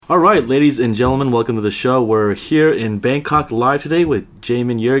All right, ladies and gentlemen, welcome to the show. We're here in Bangkok live today with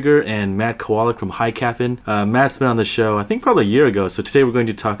Jamin Yerger and Matt Kowalik from Canton. Matt's been on the show, I think probably a year ago. So today we're going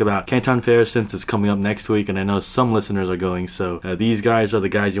to talk about Canton Fair since it's coming up next week, and I know some listeners are going. So these guys are the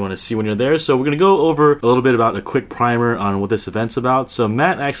guys you want to see when you're there. So we're going to go over a little bit about a quick primer on what this event's about. So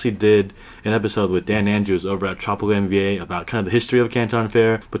Matt actually did an episode with Dan Andrews over at Tropical MBA about kind of the history of Canton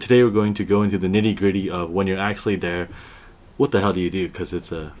Fair. But today we're going to go into the nitty-gritty of when you're actually there. What the hell do you do? Because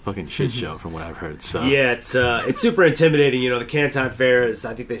it's a fucking shit show from what I've heard. So yeah, it's super intimidating. You know, the Canton Fair is,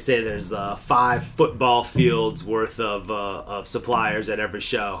 I think they say there's 5 football fields worth of suppliers at every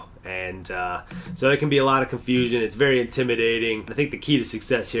show. And so there can be a lot of confusion. It's very intimidating. I think the key to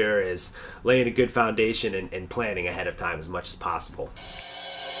success here is laying a good foundation and planning ahead of time as much as possible.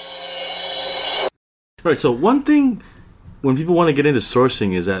 Right, so one thing when people want to get into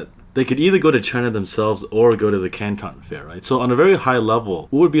sourcing is that they could either go to China themselves or go to the Canton Fair, right? So on a very high level,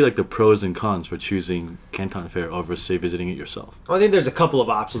 what would be like the pros and cons for choosing Canton Fair over, say, visiting it yourself? Well, I think there's a couple of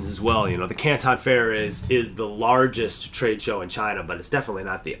options as well. You know, the Canton Fair is the largest trade show in China, but it's definitely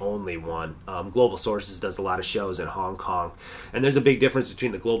not the only one. Global Sources does a lot of shows in Hong Kong, and there's a big difference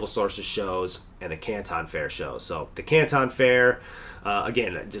between the Global Sources shows and the Canton Fair shows. So the Canton Fair,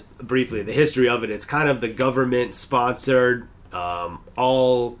 again, just briefly, the history of it, it's kind of the government-sponsored,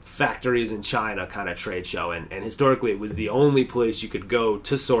 all factories in China kind of trade show, and historically it was the only place you could go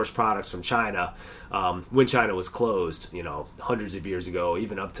to source products from China when China was closed, you know, hundreds of years ago,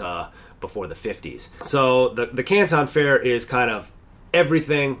 even up to before the 50s. So the Canton Fair is kind of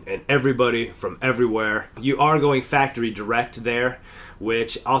everything and everybody from everywhere. You are going factory direct there,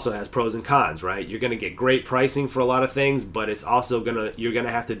 which also has pros and cons, right? You're going to get great pricing for a lot of things, but it's also you're going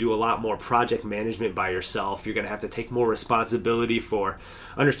to have to do a lot more project management by yourself. You're going to have to take more responsibility for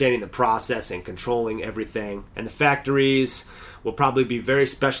understanding the process and controlling everything. And the factories will probably be very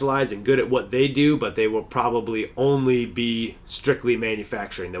specialized and good at what they do, but they will probably only be strictly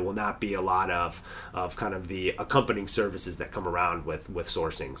manufacturing. There will not be a lot of kind of the accompanying services that come around with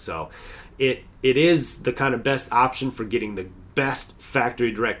sourcing. So it is the kind of best option for getting the best factory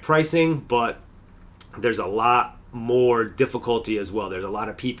direct pricing, but there's a lot more difficulty as well. There's a lot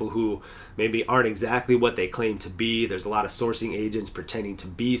of people who maybe aren't exactly what they claim to be. There's a lot of sourcing agents pretending to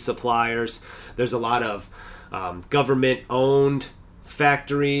be suppliers. There's a lot of government-owned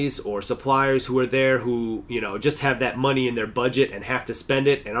factories or suppliers who are there who, you know, just have that money in their budget and have to spend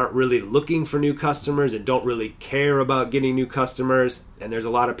it and aren't really looking for new customers and don't really care about getting new customers. And there's a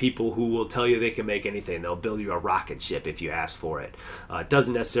lot of people who will tell you they can make anything. They'll build you a rocket ship if you ask for it. It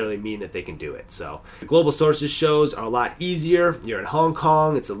doesn't necessarily mean that they can do it. So the Global Sources shows are a lot easier. You're in Hong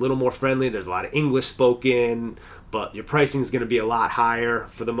Kong. It's a little more friendly. There's a lot of English spoken, but your pricing is going to be a lot higher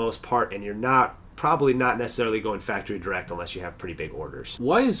for the most part, and you're probably not necessarily going factory direct unless you have pretty big orders.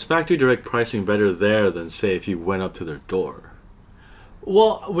 Why is factory direct pricing better there than, say, if you went up to their door?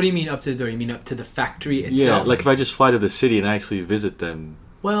 Well, what do you mean up to the door? You mean up to the factory itself? Yeah, like if I just fly to the city and actually visit them.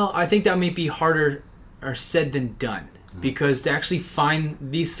 Well, I think that may be harder or said than done, because to actually find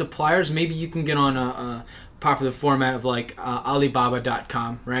these suppliers, maybe you can get on a popular format of like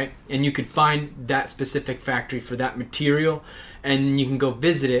Alibaba.com, right? And you could find that specific factory for that material, and you can go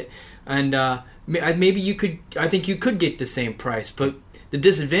visit it, and maybe you could. I think you could get the same price, but the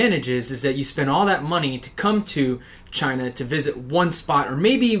disadvantage is that you spend all that money to come to China to visit one spot, or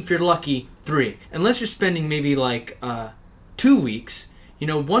maybe if you're lucky, 3. Unless you're spending maybe like 2 weeks. You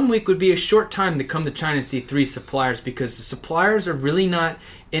know, 1 week would be a short time to come to China and see 3 suppliers, because the suppliers are really not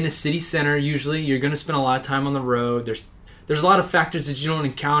in a city center. Usually, you're going to spend a lot of time on the road. There's a lot of factors that you don't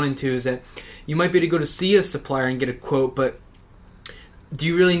encounter into. Is that you might be able to go to see a supplier and get a quote, but do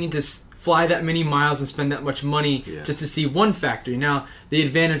you really need to fly that many miles and spend that much money just to see one factory? Now, the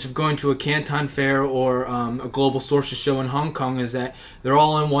advantage of going to a Canton Fair or a Global Sources show in Hong Kong is that they're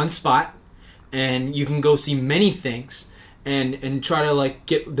all in one spot, and you can go see many things and try to like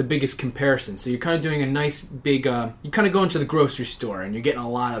get the biggest comparison. So you're kind of doing a nice big, you kind of go into the grocery store and you're getting a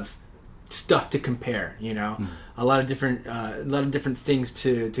lot of stuff to compare, you know, a lot of different things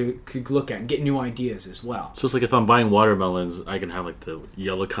to look at and get new ideas as well. So it's like if I'm buying watermelons, I can have like the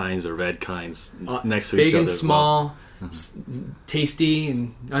yellow kinds or red kinds next to each other. Big and small, tasty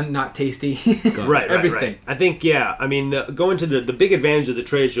and not tasty. Right, everything. I think, I mean, going to the big advantage of the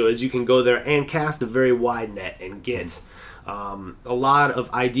trade show is you can go there and cast a very wide net and get a lot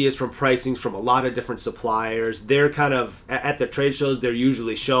of ideas from pricings from a lot of different suppliers. They're kind of, at the trade shows, they're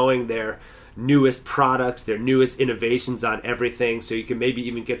usually showing their newest products, their newest innovations on everything, so you can maybe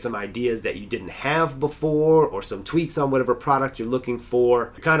even get some ideas that you didn't have before, or some tweaks on whatever product you're looking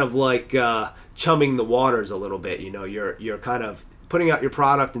for. Kind of like chumming the waters a little bit, you know, you're kind of putting out your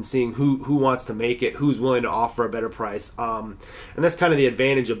product and seeing who wants to make it, who's willing to offer a better price. And that's kind of the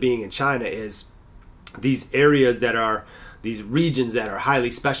advantage of being in China, is these areas that are, these regions that are highly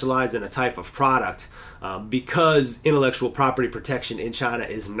specialized in a type of product, because intellectual property protection in China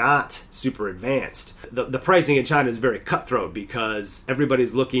is not super advanced. The pricing in China is very cutthroat because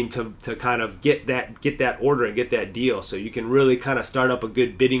everybody's looking to kind of get that order and get that deal. So you can really kind of start up a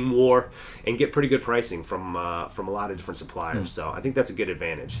good bidding war and get pretty good pricing from a lot of different suppliers. So I think that's a good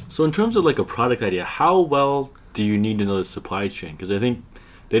advantage. So in terms of like a product idea, how well do you need to know the supply chain? Because I think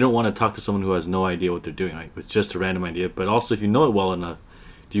they don't want to talk to someone who has no idea what they're doing, like with just a random idea. But also, if you know it well enough,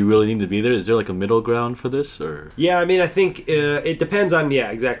 do you really need to be there? Is there like a middle ground for this, or? Yeah, I mean, I think it depends on,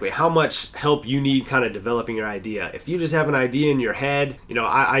 exactly, how much help you need kind of developing your idea. If you just have an idea in your head,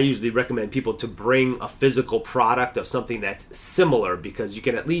 I usually recommend people to bring a physical product of something that's similar, because you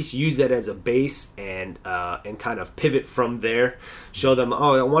can at least use that as a base and kind of pivot from there. Show them,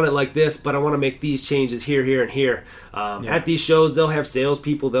 I want it like this, but I want to make these changes here, here, and here. At these shows, they'll have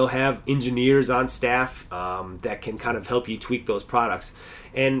salespeople, they'll have engineers on staff that can kind of help you tweak those products.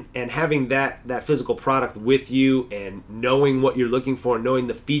 And having that physical product with you and knowing what you're looking for, knowing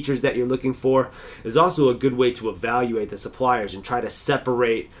the features that you're looking for, is also a good way to evaluate the suppliers and try to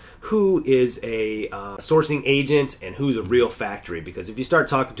separate who is a sourcing agent and who's a real factory. Because if you start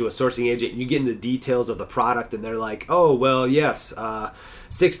talking to a sourcing agent and you get into the details of the product and they're like, oh, well, yes,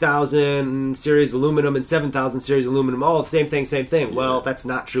 6,000 series aluminum and 7,000 series aluminum, all the same thing. Yeah. Well, that's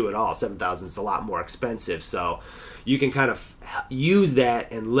not true at all. 7,000 is a lot more expensive. So you can kind of use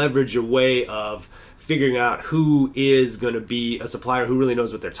that and leverage your way of figuring out who is going to be a supplier who really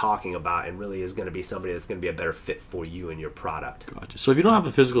knows what they're talking about and really is going to be somebody that's going to be a better fit for you and your product. Gotcha. So if you don't have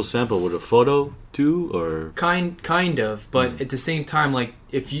a physical sample, would a photo do, or? Kind of, but at the same time, like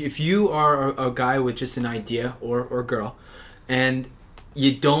if you are a guy with just an idea or girl, and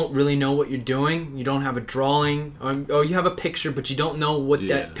you don't really know what you're doing, you don't have a drawing, or you have a picture, but you don't know what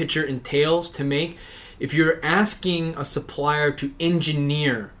that picture entails to make. If you're asking a supplier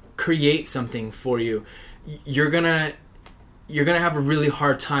to create something for you, you're gonna have a really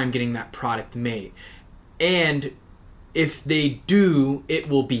hard time getting that product made. And if they do, it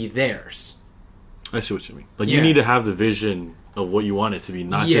will be theirs. I see what you mean. Like you need to have the vision of what you want it to be,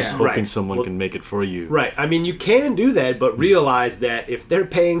 not just hoping someone can make it for you. Right. I mean, you can do that, but realize that if they're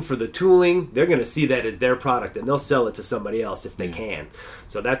paying for the tooling, they're going to see that as their product, and they'll sell it to somebody else if they can.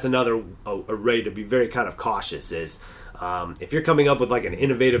 So that's another way to be very kind of cautious is if you're coming up with like an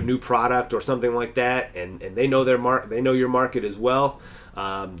innovative new product or something like that, and they know they know your market as well,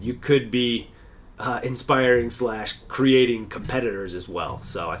 you could be inspiring / creating competitors as well.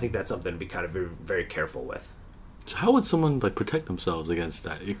 So I think that's something to be kind of very, very careful with. So how would someone like protect themselves against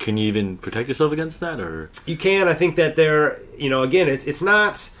that? Can you even protect yourself against that, or? You can. I think that again, it's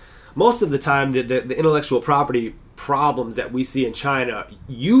not, most of the time the intellectual property problems that we see in China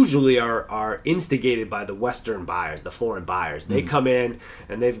usually are instigated by the Western buyers, the foreign buyers. They come in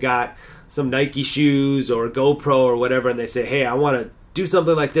and they've got some Nike shoes or a GoPro or whatever, and they say, hey, I want to do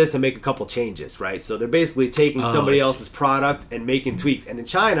something like this and make a couple changes, right? So they're basically taking somebody else's product and making tweaks. And in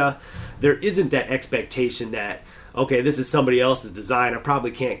China, there isn't that expectation that, okay, this is somebody else's design, I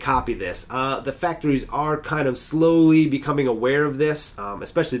probably can't copy this. The factories are kind of slowly becoming aware of this,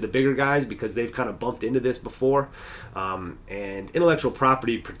 especially the bigger guys, because they've kind of bumped into this before. And intellectual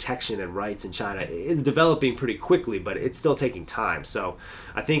property protection and rights in China is developing pretty quickly, but it's still taking time. So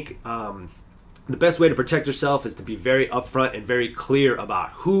I think the best way to protect yourself is to be very upfront and very clear about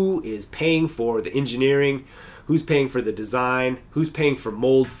who is paying for the engineering, who's paying for the design, who's paying for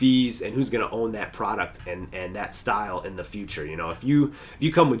mold fees, and who's going to own that product and that style in the future. If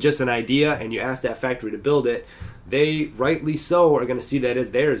you come with just an idea and you ask that factory to build it, they rightly so are going to see that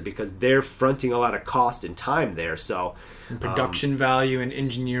as theirs because they're fronting a lot of cost and time there. So and production value and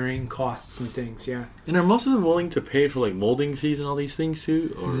engineering costs and things, yeah. And are most of them willing to pay for like molding fees and all these things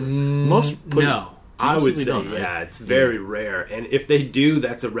too? Or no. I would say, it's very rare. And if they do,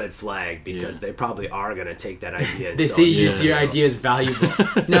 that's a red flag because they probably are going to take that idea and they see your idea is valuable.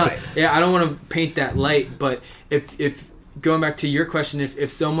 No, I don't want to paint that light, but if going back to your question,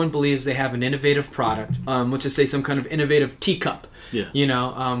 if someone believes they have an innovative product, let's just say some kind of innovative teacup.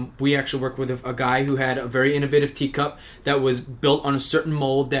 Yeah. We actually worked with a guy who had a very innovative teacup that was built on a certain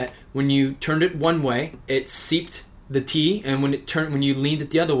mold that when you turned it one way, it seeped the tea, and when you leaned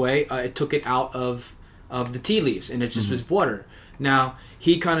it the other way, it took it out of the tea leaves, and it just was water. Now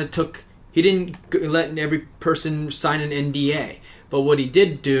he didn't let every person sign an NDA, but what he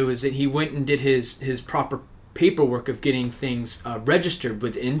did do is that he went and did his proper paperwork of getting things registered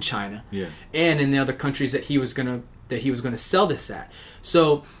within China, and in the other countries that he was going to that he was going to sell this at.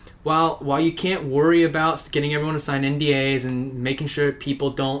 So while you can't worry about getting everyone to sign NDAs and making sure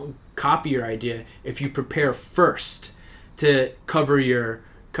people don't copy your idea, if you prepare first to cover your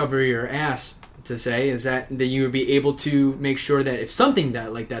ass, to say, is that you would be able to make sure that if something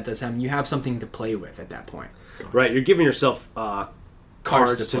like that does happen, you have something to play with at that point. Right, you're giving yourself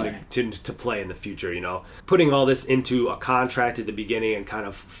cards to play. To play in the future, putting all this into a contract at the beginning and kind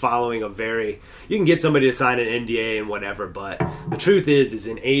of following you can get somebody to sign an NDA and whatever, but the truth is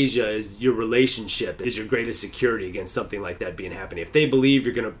in Asia is your relationship is your greatest security against something like that being happening. If they believe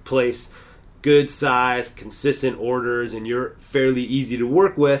you're going to place good size, consistent orders and you're fairly easy to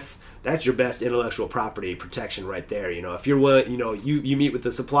work with, that's your best intellectual property protection right there. If you're willing, you meet with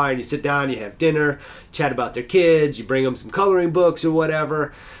the supplier and you sit down, you have dinner, chat about their kids, you bring them some coloring books or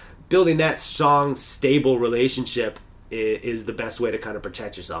whatever. Building that strong, stable relationship is the best way to kind of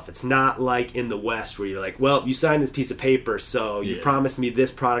protect yourself. It's not like in the West where you're like, well, you signed this piece of paper, so you promised me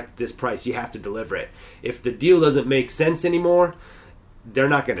this product at this price, you have to deliver it. If the deal doesn't make sense anymore, they're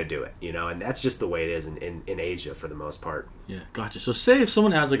not going to do it, and that's just the way it is in Asia for the most part. Yeah, gotcha. So say if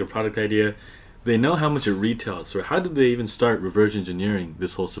someone has like a product idea, they know how much it retails. So how did they even start reverse engineering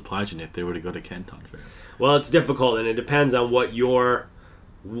this whole supply chain if they were to go to Canton Fair? Well, it's difficult, and it depends on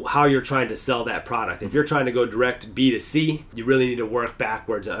how you're trying to sell that product. If you're trying to go direct B2C, you really need to work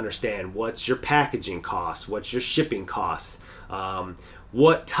backwards and understand what's your packaging costs, what's your shipping costs,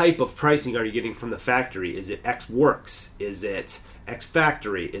 what type of pricing are you getting from the factory? Is it X Works? Is it X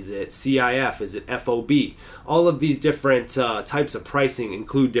Factory? Is it CIF? Is it FOB? All of these different types of pricing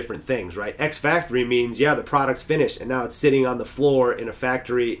include different things, right? X Factory means, the product's finished and now it's sitting on the floor in a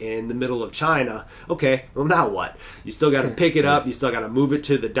factory in the middle of China. Okay, well now what? You still got to pick it up, you still got to move it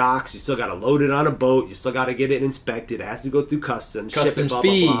to the docks, you still got to load it on a boat, you still got to get it inspected, it has to go through customs, ship it, blah,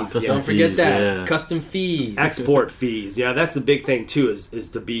 fees. blah, blah. Don't forget that. Custom fees. Export fees. Yeah, that's the big thing too, is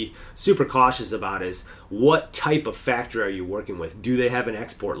to be super cautious about is what type of factory are you working with? Do they have an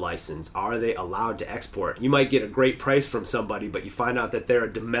export license? Are they allowed to export? You might get a great price from somebody, but you find out that they're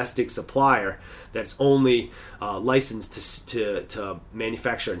a domestic supplier that's only licensed to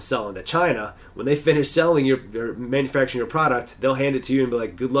manufacture and sell into China. When they finish selling or manufacturing your product, they'll hand it to you and be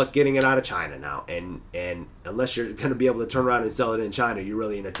like, good luck getting it out of China now. And unless you're going to be able to turn around and sell it in China, you're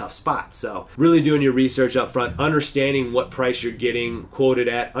really in a tough spot. So really doing your research up front, understanding what price you're getting quoted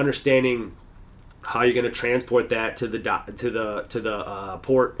at, understanding how you're going to transport that to the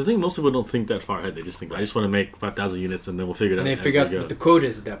port. I think most people don't think that far ahead. They just think, I just want to make 5,000 units and then we'll figure it out. And they figure out what the quote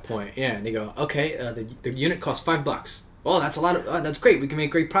is at that point. Yeah, and they go, okay, the unit costs $5. Oh, that's a lot of. That's great. We can make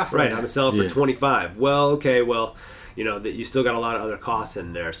great profit. Right, I'm gonna sell it for 25. Well, okay, well, that you still got a lot of other costs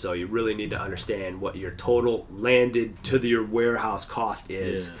in there, so you really need to understand what your total landed to your warehouse cost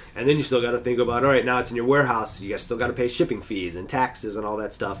is, and then you still got to think about, all right, now it's in your warehouse, you still got to pay shipping fees and taxes and all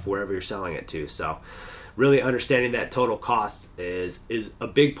that stuff wherever you're selling it to. So really understanding that total cost is a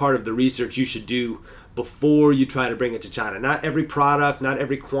big part of the research you should do before you try to bring it to China. Not every product, not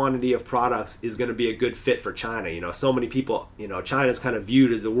every quantity of products is going to be a good fit for China. So many people, China's kind of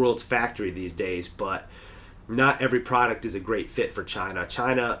viewed as the world's factory these days, but not every product is a great fit for China.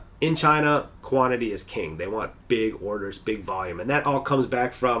 In China, quantity is king. They want big orders, big volume. And that all comes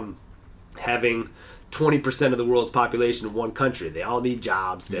back from having 20% of the world's population in one country. They all need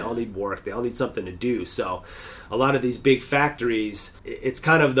jobs. They all need work. They all need something to do. So a lot of these big factories, it's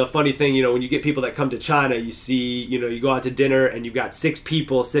kind of the funny thing, when you get people that come to China, you see, you go out to dinner and you've got 6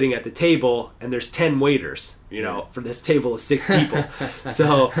 people sitting at the table and there's 10 waiters, for this table of 6 people.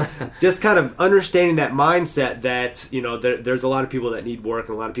 So just kind of understanding that mindset that, there's a lot of people that need work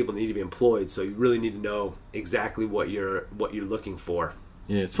and a lot of people need to be employed. So you really need to know exactly what you're looking for.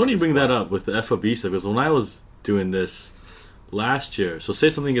 Yeah, it's funny you bring that up with the FOB stuff, because when I was doing this last year, so say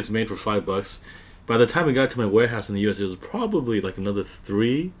something gets made for $5, by the time it got to my warehouse in the US, it was probably like another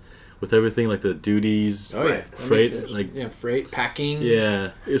 3 with everything like the duties, freight, freight, packing.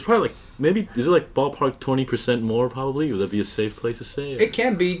 Yeah, it's probably like maybe is it like ballpark 20% more probably? Would that be a safe place to say? Or? It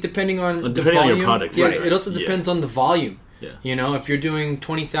can be depending on the depending volume. on your product. Yeah, right. It also depends on the volume. Yeah, if you're doing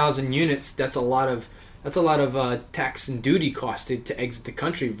 20,000 units, that's a lot of tax and duty cost to exit the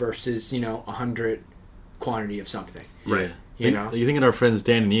country versus 100 quantity of something. Right. You think of our friends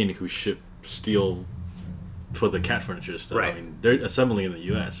Dan and Ian who ship steel for the cat furniture stuff. Right. I mean, they're assembling in the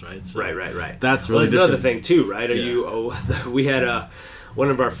U.S. Right. So right. That's really that's another thing too, right? We had one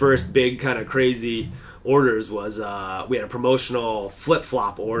of our first big kind of crazy orders was we had a promotional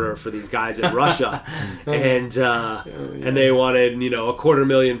flip-flop order for these guys in Russia, and they wanted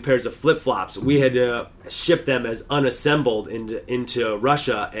 250,000 pairs of flip-flops. We had to ship them as unassembled into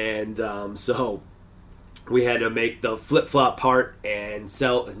Russia, and so we had to make the flip-flop part and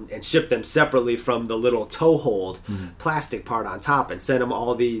sell and ship them separately from the little toe hold plastic part on top, and send them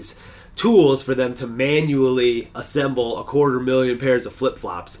all these tools for them to manually assemble 250,000 pairs of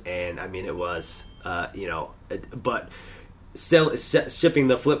flip-flops. And I mean, it was but shipping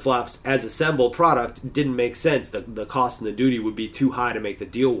the flip-flops as assembled product didn't make sense. The cost and the duty would be too high to make the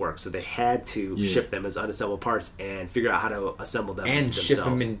deal work, so they had to ship them as unassembled parts and figure out how to assemble them and themselves. ship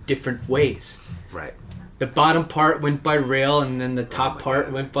them in different ways. Right. The bottom part went by rail, and then the top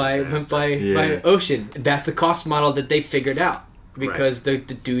part went by ocean. That's the cost model that they figured out, because the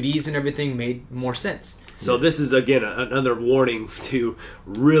duties and everything made more sense. So this is, again, another warning to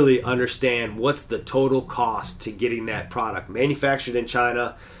really understand what's the total cost to getting that product manufactured in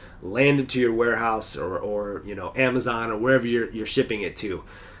China, landed to your warehouse or Amazon or wherever you're shipping it to.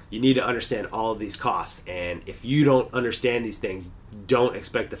 You need to understand all of these costs. And if you don't understand these things, don't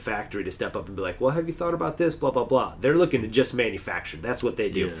expect the factory to step up and be like, well, have you thought about this, blah, blah, blah. They're looking to just manufacture. That's what they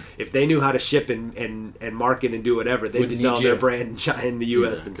do. Yeah. If they knew how to ship and market and do whatever, they'd be selling their brand in China, in the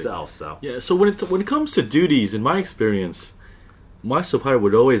U.S. themselves. So so when it comes to duties, in my experience, my supplier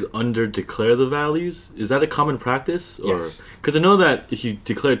would always under-declare the values. Is that a common practice? Yes. Because I know that if you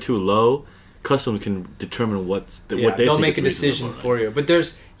declare too low, customs can determine what they they'll think make a decision for you. But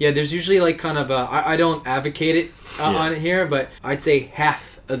there's usually like kind of I don't advocate it on it here, but I'd say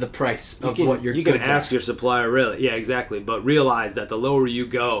half of the price of what your goods are. You can ask your supplier, really. Yeah, exactly. But realize that the lower you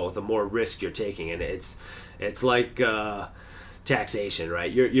go, the more risk you're taking, and it's like taxation,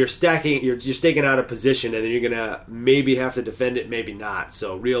 right? You're staking out a position, and then you're gonna maybe have to defend it, maybe not.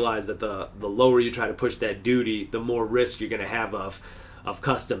 So realize that the lower you try to push that duty, the more risk you're gonna have of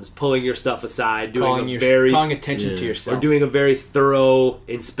customs pulling your stuff aside, calling attention to yourself, or doing a very thorough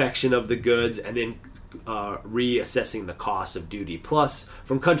inspection of the goods, and then reassessing the cost of duty. Plus,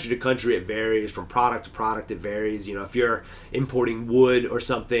 from country to country, it varies. From product to product, it varies. If you're importing wood or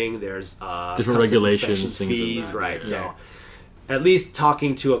something, there's different regulations, fees, right? Yeah. So, at least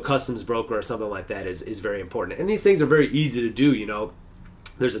talking to a customs broker or something like that is very important. And these things are very easy to do.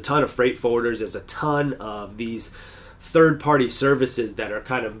 There's a ton of freight forwarders. There's a ton of these third-party services that are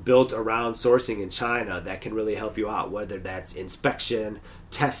kind of built around sourcing in China that can really help you out, whether that's inspection,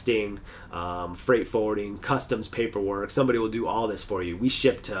 testing, freight forwarding, customs paperwork. Somebody will do all this for you. We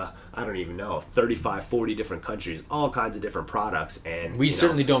ship to, I don't even know, 35, 40 different countries, all kinds of different products. And we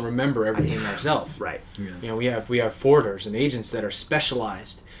certainly don't remember everything ourselves. Right. Yeah. We have forwarders and agents that are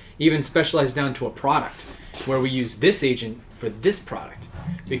specialized, even specialized down to a product, where we use this agent for this product,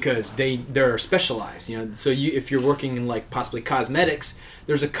 because they're specialized. So if you're working in like possibly cosmetics,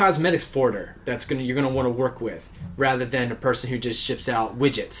 there's a cosmetics forwarder you're gonna want to work with, rather than a person who just ships out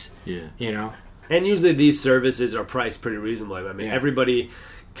widgets. Yeah. And usually these services are priced pretty reasonably. I mean, everybody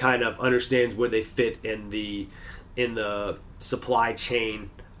kind of understands where they fit in the supply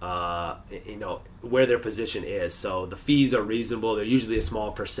chain. Where their position is. So the fees are reasonable. They're usually a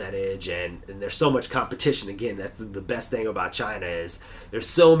small percentage, and there's so much competition. Again, that's the best thing about China, is there's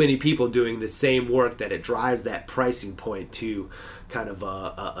so many people doing the same work that it drives that pricing point to kind of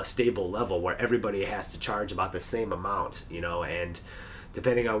a stable level where everybody has to charge about the same amount, and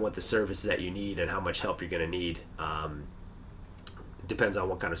depending on what the service that you need and how much help you're going to need, depends on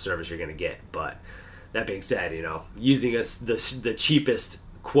what kind of service you're going to get. But that being said, using the cheapest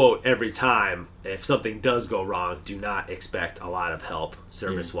quote every time, if something does go wrong, do not expect a lot of help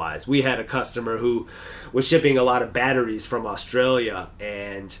service-wise. We had a customer who was shipping a lot of batteries from Australia,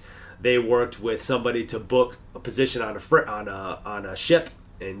 and they worked with somebody to book a position on a ship.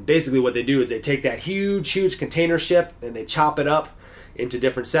 And basically what they do is they take that huge container ship and they chop it up into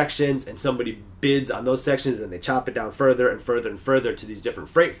different sections, and somebody bids on those sections, and they chop it down further and further and further to these different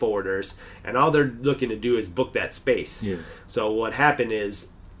freight forwarders, and all they're looking to do is book that space. So what happened is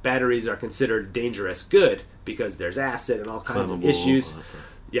batteries are considered dangerous good because there's acid and all kinds of issues.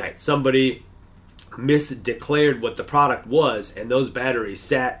 Somebody misdeclared what the product was, and those batteries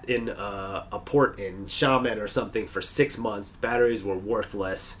sat in a port in Xiamen or something for 6 months. The batteries were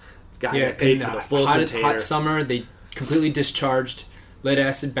worthless. Guy got paid for the full container. Hot summer, they completely discharged lead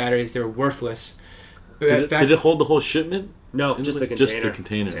acid batteries. They were worthless. Did it hold the whole shipment? No, just the container. Just the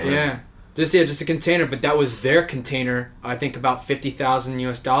container. Yeah. Just a container, but that was their container. I think about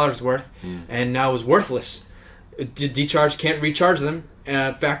 $50,000 worth, and now it was worthless. Decharge can't recharge them.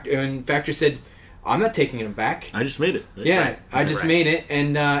 Factory said, "I'm not taking them back. I just made it." Right? Yeah, I just made it,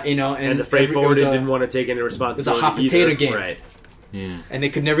 and and the freight forwarder didn't want to take any responsibility. It was a hot potato game. Right. Yeah. And they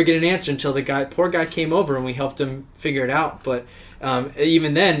could never get an answer until the poor guy came over and we helped him figure it out. But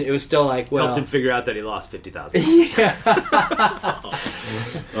even then, it was still like, well... Helped him figure out that he lost $50,000.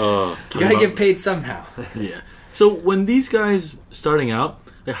 You gotta get paid somehow. Yeah. So when these guys starting out,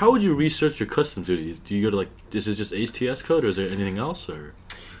 like, how would you research your customs duties? Do you go to like, is it just HTS code, or is there anything else, or?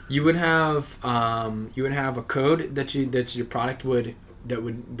 You would have a code that your product would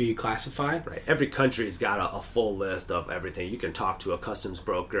be classified. Right. Every country's got a full list of everything. You can talk to a customs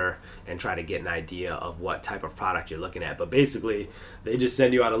broker and try to get an idea of what type of product you're looking at. But basically, they just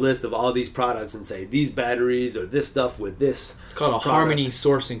send you out a list of all these products and say, these batteries or this stuff with this. It's called a Harmony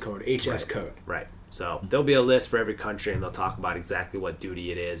Sourcing Code, HS code. Right. So there'll be a list for every country, and they'll talk about exactly what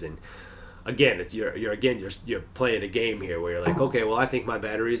duty it is. And again, you're playing a game here where you're like, okay, well, I think my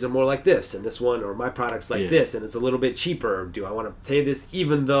batteries are more like this, and this one, or my product's like this, and it's a little bit cheaper. Do I want to pay this,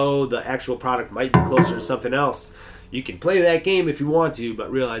 even though the actual product might be closer to something else? You can play that game if you want to, but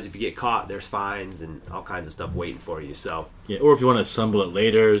realize if you get caught, there's fines and all kinds of stuff waiting for you. So yeah, or if you want to assemble it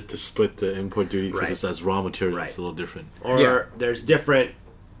later to split the import duty because it's as raw material, it's a little different. Or there's different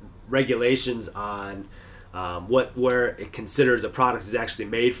regulations on where it considers a product is actually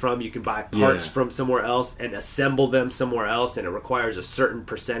made from. You can buy parts from somewhere else and assemble them somewhere else, and it requires a certain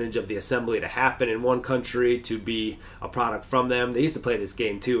percentage of the assembly to happen in one country to be a product from them. They used to play this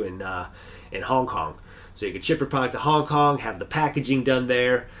game too in Hong Kong. So you could ship your product to Hong Kong, have the packaging done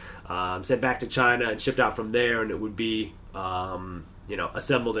there, sent back to China and shipped out from there, and it would be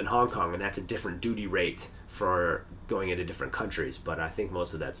assembled in Hong Kong, and that's a different duty rate for going into different countries. But I think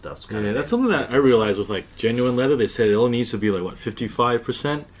most of that stuff's kind of... that's something that I realized with like genuine leather. They said it only needs to be like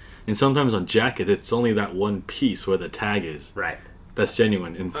 55%, and sometimes on jacket it's only that one piece where the tag is. Right. That's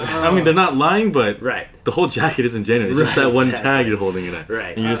genuine. And I mean, they're not lying, but the whole jacket isn't genuine. It's just that one tag you're holding it at.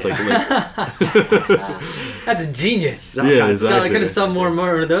 Right. And you're just like... That's a genius. Yeah, exactly. So I could have sold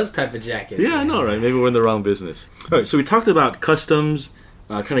more of those type of jackets. Yeah, I know, right? Maybe we're in the wrong business. All right, so we talked about customs,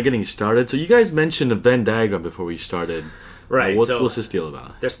 kind of getting started. So you guys mentioned a Venn diagram before we started. Right. What's this deal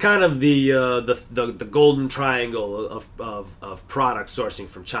about? There's kind of the golden triangle of product sourcing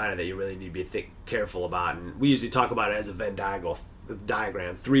from China that you really need to be careful about. And we usually talk about it as a Venn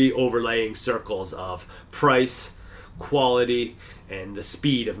diagram, 3 overlaying circles of price, quality, and the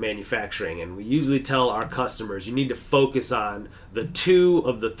speed of manufacturing. And we usually tell our customers, you need to focus on the 2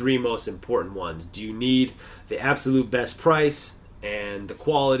 of the 3 most important ones. Do you need the absolute best price, and the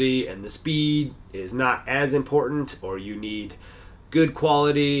quality and the speed is not as important, or you need good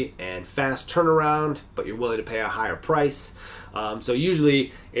quality and fast turnaround, but you're willing to pay a higher price? So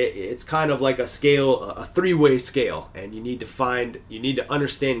usually it's kind of like a scale, a 3-way scale, and you need to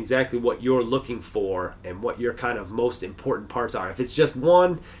understand exactly what you're looking for and what your kind of most important parts are. If it's just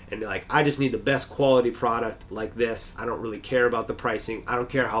one and you're like, I just need the best quality product like this, I don't really care about the pricing, I don't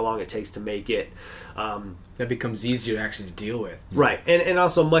care how long it takes to make it, that becomes easier to actually deal with. Right. And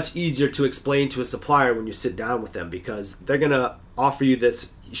also much easier to explain to a supplier when you sit down with them, because they're going to offer you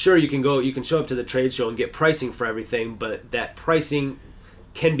this. Sure, you can show up to the trade show and get pricing for everything, but that pricing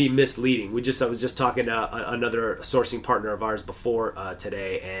can be misleading. I was just talking to another sourcing partner of ours before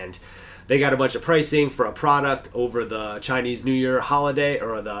today, and they got a bunch of pricing for a product over the Chinese New Year holiday,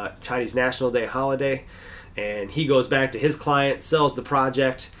 or the Chinese National Day holiday, and he goes back to his client, sells the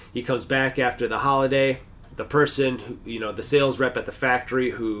project. He comes back after the holiday. The person who, the sales rep at the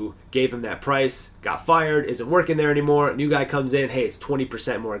factory who gave him that price got fired, isn't working there anymore. New guy comes in, hey, it's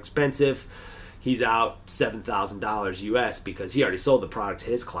 20% more expensive. He's out $7,000 US because he already sold the product to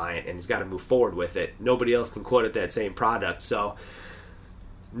his client and he's got to move forward with it. Nobody else can quote at that same product. So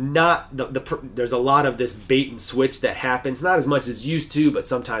there's a lot of this bait and switch that happens, not as much as used to, but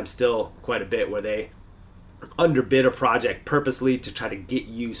sometimes still quite a bit, where they underbid a project purposely to try to get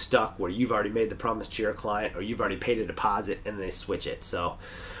you stuck where you've already made the promise to your client, or you've already paid a deposit, and they switch it. So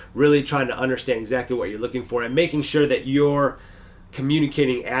really trying to understand exactly what you're looking for and making sure that you're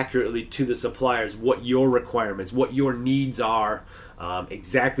communicating accurately to the suppliers what your requirements, what your needs are,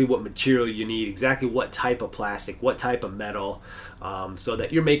 exactly what material you need, exactly what type of plastic, what type of metal, so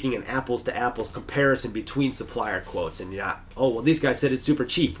that you're making an apples to apples comparison between supplier quotes. And you're not, oh, well, these guys said it's super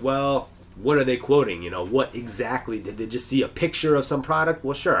cheap. Well, what are they quoting? What exactly? Did they just see a picture of some product?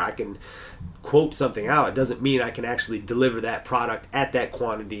 Well, sure, I can quote something out. It doesn't mean I can actually deliver that product at that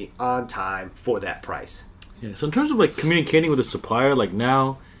quantity on time for that price. Yeah, so in terms of like communicating with a supplier, like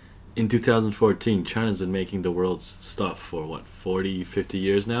now in 2014, China's been making the world's stuff for 40, 50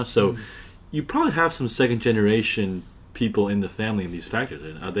 years now. So you probably have some second generation people in the family in these factories.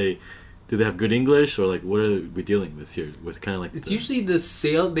 Do they have good English, or like what are we dealing with here? With kind of like it's usually the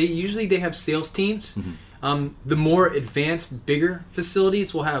sale. They have sales teams. The more advanced, bigger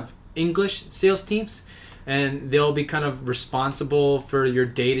facilities will have English sales teams, and they'll be kind of responsible for your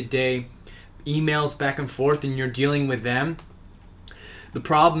day-to-day emails back and forth, and you're dealing with them. The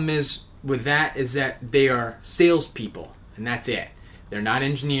problem is with that is that they are salespeople, and that's it. They're not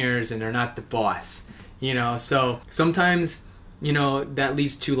engineers, and they're not the boss. So sometimes, that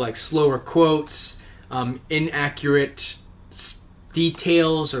leads to like slower quotes, inaccurate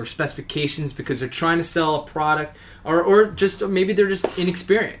details or specifications because they're trying to sell a product, or just maybe they're just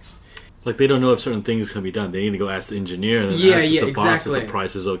inexperienced. Like they don't know if certain things can be done. They need to go ask the engineer and then ask the boss if the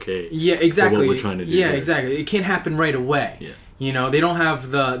price is okay. Yeah, exactly. For what we're trying to do. Yeah, exactly. It can't happen right away. Yeah. They don't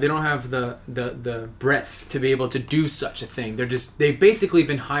have the breadth to be able to do such a thing. They've basically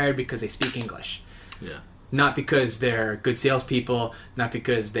been hired because they speak English. Yeah. Not because they're good salespeople, not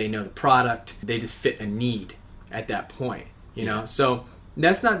because they know the product. They just fit a need at that point. So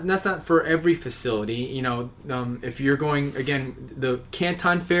that's not for every facility. If you're going, again, the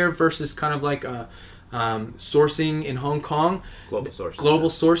Canton Fair versus kind of like a sourcing in Hong Kong, global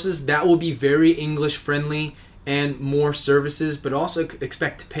sources, that will be very English friendly and more services, but also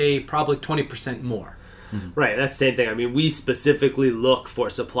expect to pay probably 20% more. Right, that's the same thing. I mean, we specifically look for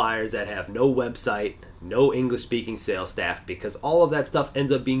suppliers that have no website, no English-speaking sales staff, because all of that stuff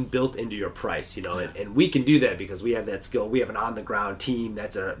ends up being built into your price, and we can do that because we have that skill. We have an on-the-ground team.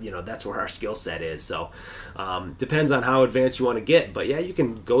 That's where our skill set is. So, depends on how advanced you want to get. But yeah, you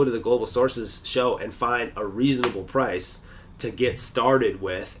can go to the Global Sources show and find a reasonable price to get started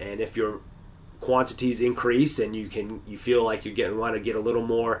with, and if your quantities increase and you feel like you want to get a little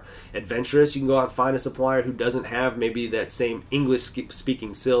more adventurous, you can go out and find a supplier who doesn't have maybe that same English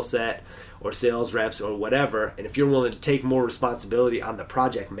speaking skill set or sales reps or whatever. And if you're willing to take more responsibility on the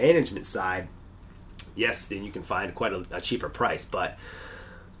project management side, yes, then you can find quite a cheaper price. But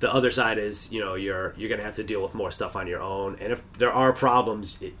the other side is, you're going to have to deal with more stuff on your own. And if there are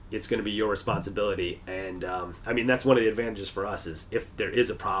problems, it's going to be your responsibility. And, that's one of the advantages for us is if there is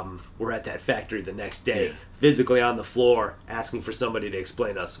a problem, we're at that factory the next day, physically on the floor, asking for somebody to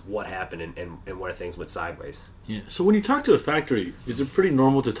explain to us what happened and where things went sideways. Yeah. So when you talk to a factory, is it pretty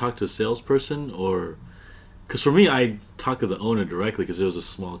normal to talk to a salesperson? Or because for me, I talk to the owner directly because it was a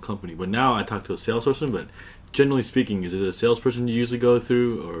small company. But now I talk to a salesperson, but generally speaking, is it a salesperson you usually go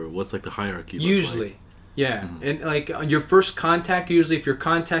through, or what's like the hierarchy? Usually, yeah. Mm-hmm. And like your first contact, usually if you're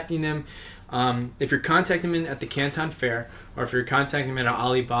contacting them, if you're contacting them at the Canton Fair, or if you're contacting them at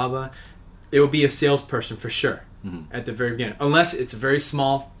Alibaba, it will be a salesperson for sure at the very beginning, unless it's a very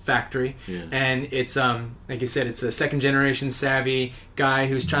small factory and it's like you said, it's a second generation savvy guy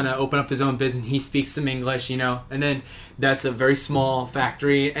who's trying to open up his own business. He speaks some English, and then that's a very small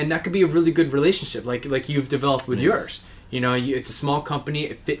factory, and that could be a really good relationship like you've developed with yours. It's a small company,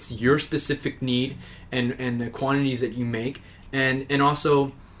 it fits your specific need and the quantities that you make, and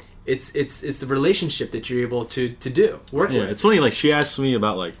also it's the relationship that you're able to work with. It's funny, like she asked me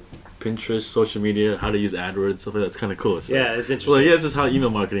about like Pinterest, social media, how to use AdWords, stuff like that. It's kind of cool. So, yeah, it's interesting. Well, this is how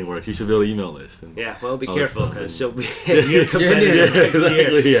email marketing works. You should build an email list. And be careful because she'll be your competitor next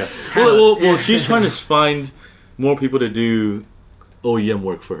year. Yeah. Well, she's trying to find more people to do OEM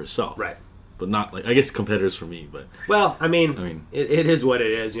work for herself. Right. But not like, I guess competitors for me. But it is what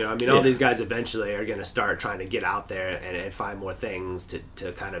it is. All these guys eventually are going to start trying to get out there and find more things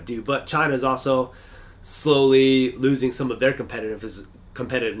to kind of do. But China's also slowly losing some of their competitiveness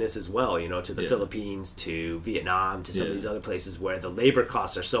as well, to the Philippines, to Vietnam, to some of these other places where the labor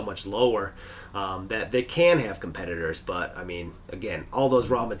costs are so much lower that they can have competitors. But again, all those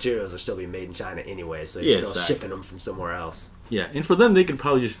raw materials are still being made in China anyway, so you're still shipping them from somewhere else. Yeah, and for them, they could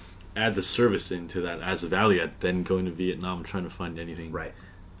probably just add the service into that as a value add, then going to Vietnam and trying to find anything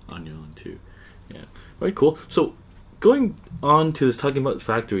on your own too. Yeah. All right, cool. So going on to this, talking about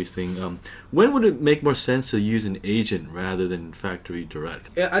factories thing, when would it make more sense to use an agent rather than factory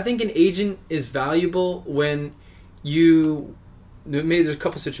direct? I think an agent is valuable when there's a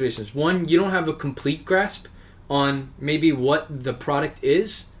couple situations. One, you don't have a complete grasp on maybe what the product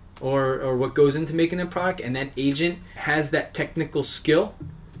is or what goes into making the product, and that agent has that technical skill,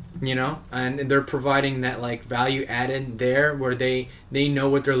 and they're providing that like value added there where they know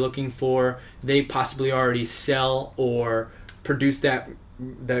what they're looking for. They possibly already sell or produce that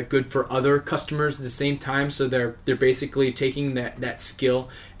good for other customers at the same time, so they're basically taking that skill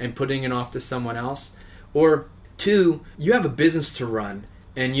and putting it off to someone else. Or two, you have a business to run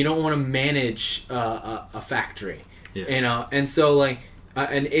and you don't want to manage a factory, and so like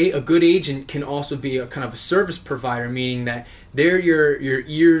a good agent can also be a kind of a service provider, meaning that they're your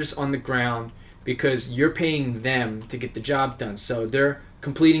ears on the ground because you're paying them to get the job done. So they're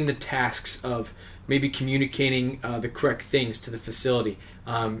completing the tasks of maybe communicating the correct things to the facility,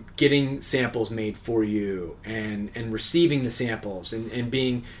 getting samples made for you, and receiving the samples, and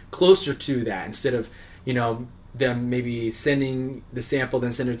being closer to that instead of, them maybe sending the sample,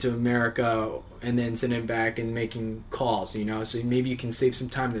 then send it to America, and then send it back and making calls, so maybe you can save some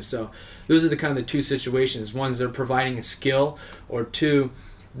time there. So those are the kind of the two situations. One's they're providing a skill, or two,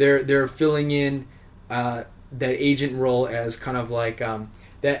 they're filling in that agent role as kind of like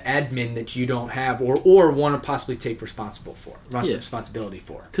that admin that you don't have, or want to possibly take responsibility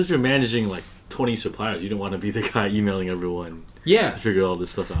for. Because you're managing like 20 suppliers, you don't want to be the guy emailing everyone. Yeah. To figure all this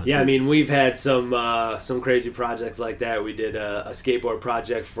stuff out. Yeah, I mean, we've had some crazy projects like that. We did a skateboard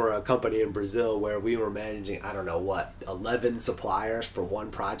project for a company in Brazil where we were managing, 11 suppliers for one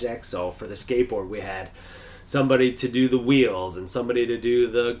project. So for the skateboard, we had somebody to do the wheels, and somebody to do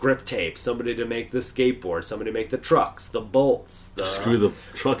the grip tape, somebody to make the skateboard, somebody to make the trucks, the bolts, screw the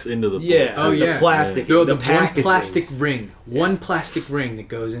trucks into the bolts. The plastic, the packaging. One plastic ring that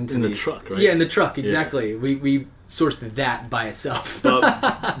goes into the truck, right? Yeah, in the truck, exactly. Yeah. We sourced that by itself.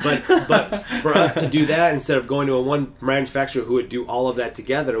 but for us to do that, instead of going to one manufacturer who would do all of that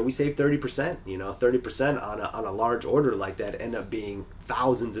together, we save 30%. 30% on a large order like that end up being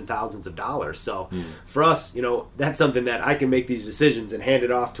thousands and thousands of dollars. So for us, that's something that I can make these decisions and hand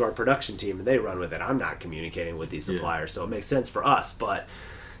it off to our production team, and they run with it. I'm not communicating with these suppliers, so it makes sense for us. But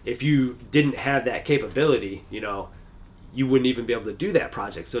if you didn't have that capability, you wouldn't even be able to do that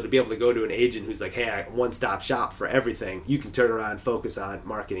project. So to be able to go to an agent who's like, hey, I one-stop shop for everything, you can turn around and focus on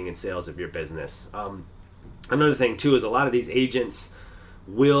marketing and sales of your business. Another thing, too, is a lot of these agents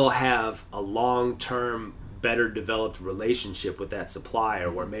will have a long-term, better developed relationship with that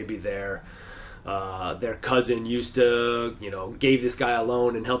supplier, where maybe their cousin used to, gave this guy a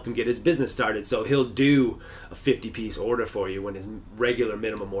loan and helped him get his business started. So he'll do a 50-piece order for you when his regular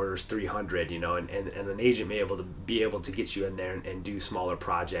minimum order is 300, and an agent may be able to get you in there and do smaller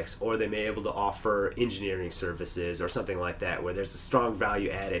projects, or they may be able to offer engineering services or something like that, where there's a strong value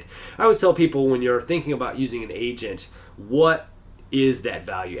added. I always tell people, when you're thinking about using an agent, what is that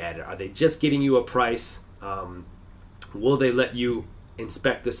value added? Are they just getting you a price? Will they let you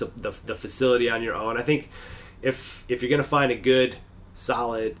inspect the facility on your own? I think if you're going to find a good,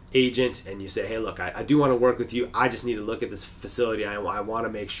 solid agent, and you say, hey, look, I do want to work with you, I just need to look at this facility, I want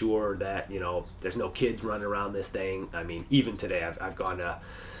to make sure that there's no kids running around this thing. I mean, even today I've gone to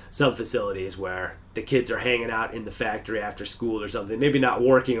some facilities where the kids are hanging out in the factory after school or something, maybe not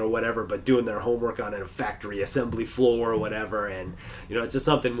working or whatever, but doing their homework on a factory assembly floor or whatever. And it's just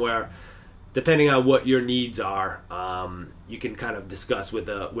something where, depending on what your needs are, you can kind of discuss with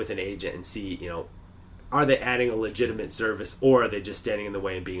an agent and see, are they adding a legitimate service, or are they just standing in the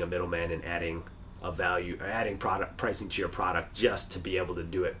way and being a middleman and adding a value, or adding product pricing to your product just to be able to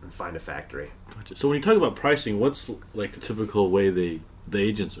do it and find a factory. Gotcha. So when you talk about pricing, what's like the typical way the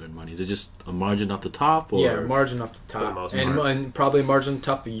agents earn money? Is it just a margin off the top? Or? Yeah, margin off the top, and probably a margin on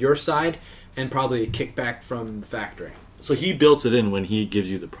top of your side, and probably a kickback from the factory. So he builds it in when he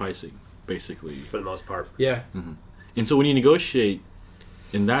gives you the pricing, basically. For the most part. Yeah. Mm-hmm. And so when you negotiate,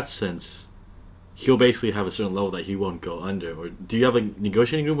 in that sense, he'll basically have a certain level that he won't go under. Or do you have a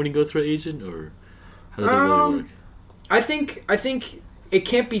negotiating room when you go through an agent, or how does that really work? I think it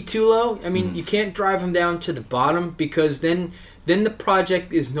can't be too low. I mean, you can't drive him down to the bottom, because then the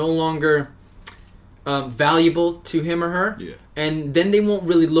project is no longer valuable to him or her, and then they won't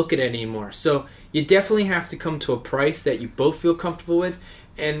really look at it anymore. So you definitely have to come to a price that you both feel comfortable with.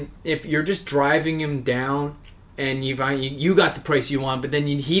 And if you're just driving him down, and you got the price you want, but then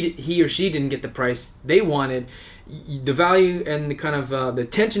he or she didn't get the price they wanted, the value and the kind of the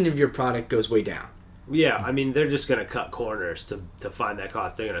tension of your product goes way down. Yeah, I mean, they're just going to cut corners to find that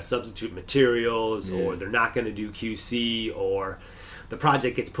cost. They're going to substitute materials, or they're not going to do QC, or the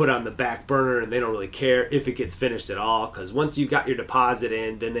project gets put on the back burner and they don't really care if it gets finished at all, because once you got your deposit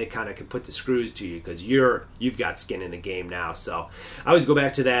in, then they kind of can put the screws to you, because you've got skin in the game now. So I always go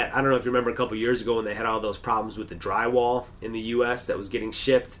back to that. I don't know if you remember a couple years ago when they had all those problems with the drywall in the U.S. that was getting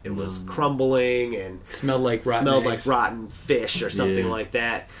shipped. It was crumbling and smelled like rotten fish or something like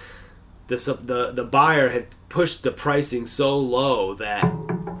that. The buyer had pushed the pricing so low that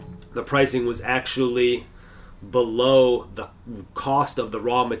the pricing was actually below the cost of the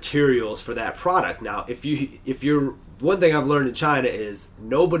raw materials for that product. Now, if you're one thing I've learned in China is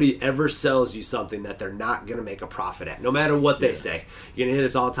nobody ever sells you something that they're not going to make a profit at, no matter what they say. You're going to hear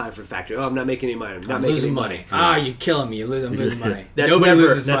this all the time for factory. Oh, I'm not making any money. I'm not making any money. You're killing me. I'm losing money. Nobody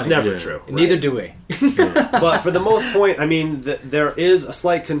loses money. That's never true. Right? Neither do we. But for the most point, I mean, there is a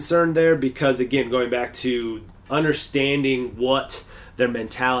slight concern there, because, again, going back to understanding what their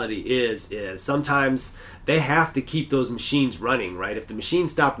mentality is sometimes they have to keep those machines running, right? If the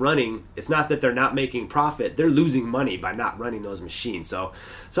machines stop running, it's not that they're not making profit, they're losing money by not running those machines. So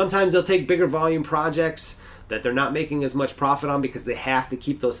sometimes they'll take bigger volume projects that they're not making as much profit on because they have to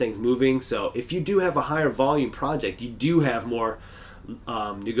keep those things moving. So if you do have a higher volume project, you do have more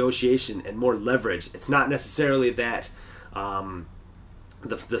negotiation and more leverage. It's not necessarily that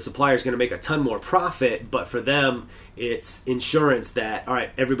the supplier is going to make a ton more profit, but for them it's insurance that, all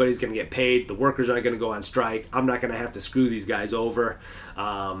right, everybody's going to get paid, the workers aren't going to go on strike, I'm not going to have to screw these guys over,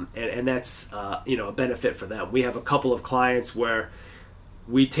 and that's a benefit for them. We have a couple of clients where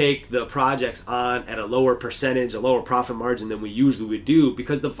we take the projects on at a lower percentage, a lower profit margin than we usually would do,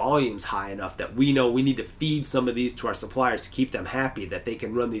 because the volume's high enough that we know we need to feed some of these to our suppliers to keep them happy, that they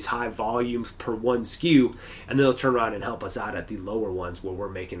can run these high volumes per one SKU, and then they'll turn around and help us out at the lower ones where we're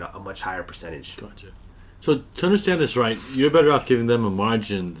making a much higher percentage. Gotcha. So to understand this right, you're better off giving them a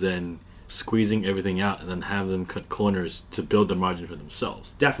margin than squeezing everything out and then have them cut corners to build the margin for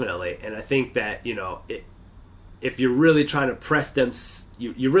themselves. Definitely. And I think that, if you're really trying to press them,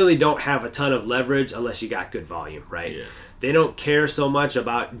 you really don't have a ton of leverage unless you got good volume, right? Yeah. They don't care so much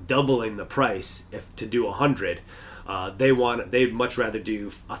about doubling the price to do 100. They'd much rather do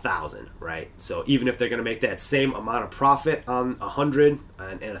 1,000, right? So even if they're going to make that same amount of profit on 100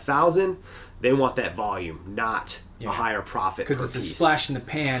 and 1,000, they want that volume, not a higher profit per piece. Because it's a splash in the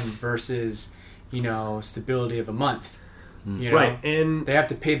pan versus, stability of a month. Right, and they have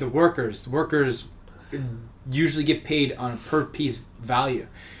to pay the workers. The workers usually get paid on a per piece value.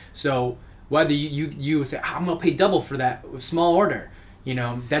 So whether you say, I'm going to pay double for that small order,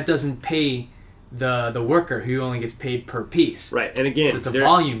 that doesn't pay the worker who only gets paid per piece. Right, and again, so it's a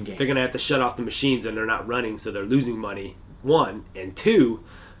volume game. They're going to have to shut off the machines and they're not running, so they're losing money, one. And two,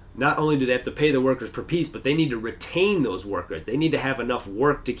 not only do they have to pay the workers per piece, but they need to retain those workers. They need to have enough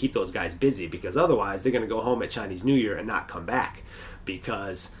work to keep those guys busy, because otherwise they're going to go home at Chinese New Year and not come back,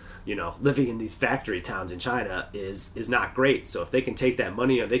 because living in these factory towns in China is not great. So if they can take that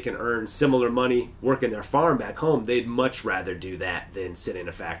money, or they can earn similar money working their farm back home, they'd much rather do that than sit in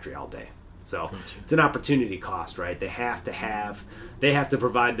a factory all day. So It's an opportunity cost, right? They have to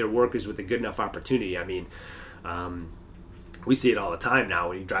provide their workers with a good enough opportunity. I mean, we see it all the time now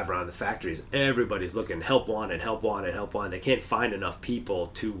when you drive around the factories. Everybody's looking help wanted. They can't find enough people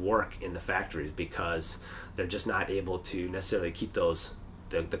to work in the factories because they're just not able to necessarily keep those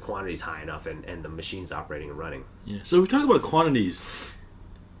the quantities high enough and the machines operating and running. Yeah. So we talk about quantities.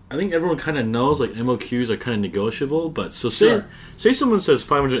 I think everyone kind of knows like MOQs are kind of negotiable, but so say someone says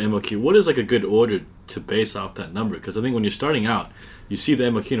 500 MOQ, what is like a good order to base off that number? Because I think when you're starting out, you see the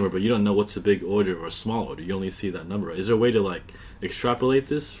MOQ number, but you don't know what's a big order or a small order. You only see that number. Is there a way to like extrapolate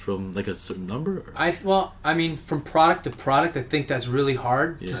this from like a certain number? From product to product, I think that's really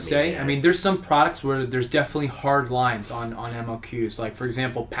hard to say. I mean, there's some products where there's definitely hard lines on MOQs. Like, for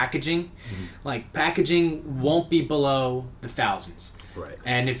example, packaging. Mm-hmm. Like, packaging won't be below the thousands. Right.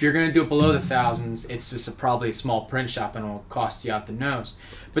 And if you're going to do it below the thousands, it's just probably a small print shop and it'll cost you out the nose.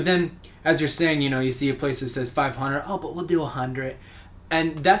 But then, as you're saying, you see a place that says 500. Oh, but we'll do 100.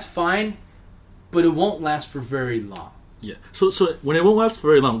 And that's fine, but it won't last for very long. Yeah. So when it won't last for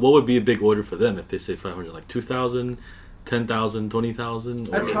very long, what would be a big order for them if they say 500? Like 2,000, 10,000, 20,000?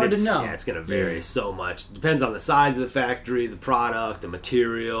 That's hard to know. Yeah, it's going to vary so much. Depends on the size of the factory, the product, the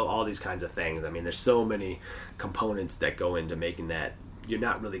material, all these kinds of things. I mean, there's so many components that go into making that. You're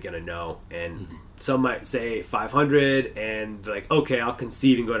not really going to know. And some might say 500 and they're like, okay, I'll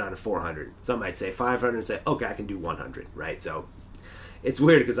concede and go down to 400. Some might say 500 and say, okay, I can do 100, right? So it's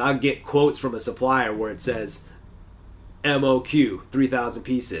weird because I'll get quotes from a supplier where it says MOQ, 3,000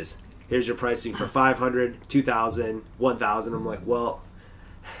 pieces. Here's your pricing for 500, 2,000, 1,000. I'm like, well,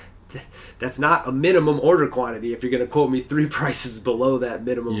 that's not a minimum order quantity if you're going to quote me 3 prices below that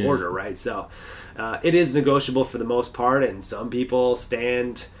minimum order, right? So it is negotiable for the most part, and some people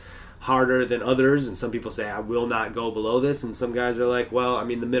stand harder than others, and some people say, I will not go below this, and some guys are like, well, I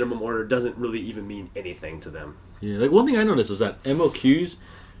mean, the minimum order doesn't really even mean anything to them. Yeah, like one thing I noticed is that MOQs,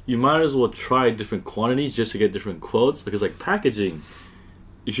 you might as well try different quantities just to get different quotes, because like packaging,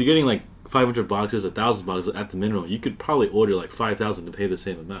 if you're getting like 500 boxes, 1,000 boxes at the minimum, you could probably order like 5,000 to pay the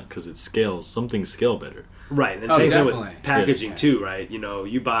same amount because it scales, some things scale better. Right, and same thing with packaging too, right?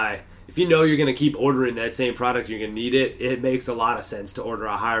 You buy, if you know you're going to keep ordering that same product, you're going to need it, it makes a lot of sense to order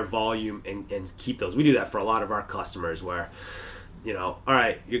a higher volume and keep those. We do that for a lot of our customers where all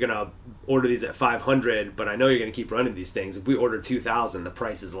right, you're going to order these at 500, but I know you're going to keep running these things. If we order 2,000, the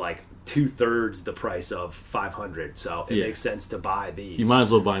price is like 2/3 the price of 500. So it makes sense to buy these. You might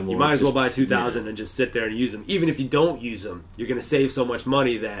as well buy more. You might as well buy 2,000 and just sit there and use them. Even if you don't use them, you're going to save so much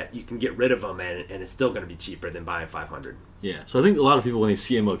money that you can get rid of them, and it's still going to be cheaper than buying 500. Yeah. So I think a lot of people, when they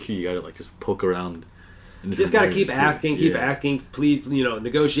see MOQ, you got to like just poke around. Just got to keep asking, please,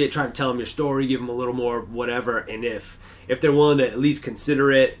 negotiate, try to tell them your story, give them a little more whatever, and if they're willing to at least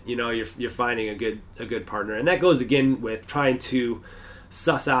consider it, you're finding a good partner. And that goes again with trying to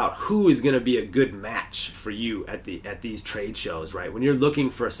suss out who is going to be a good match for you at these trade shows, right? When you're looking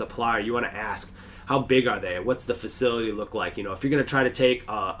for a supplier, you want to ask, how big are they? What's the facility look like? If you're going to try to take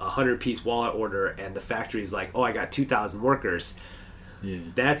a 100-piece wallet order and the factory's like, oh, I got 2,000 workers,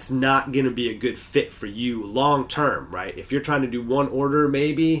 that's not going to be a good fit for you long term, right? If you're trying to do one order,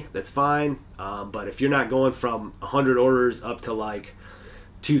 maybe that's fine. But if you're not going from 100 orders up to like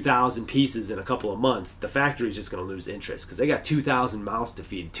 2,000 pieces in a couple of months, the factory's just going to lose interest because they got 2,000 mouths to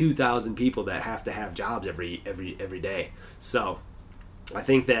feed, 2,000 people that have to have jobs every day. So I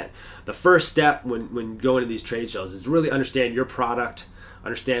think that the first step when going to these trade shows is to really understand your product,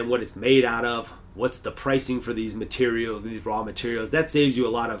 understand what it's made out of, what's the pricing for these materials, these raw materials. That saves you a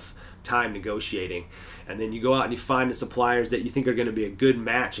lot of time negotiating. And then you go out and you find the suppliers that you think are going to be a good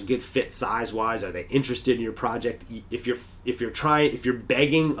match, a good fit size-wise. Are they interested in your project? If you're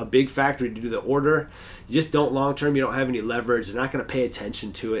begging a big factory to do the order, you just don't long-term. You don't have any leverage. They're not going to pay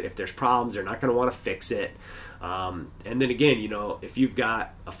attention to it. If there's problems, they're not going to want to fix it. And then again, if you've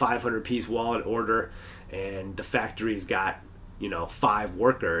got a 500-piece wallet order and the factory's got 5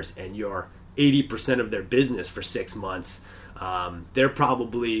 workers and you're 80% of their business for 6 months, they're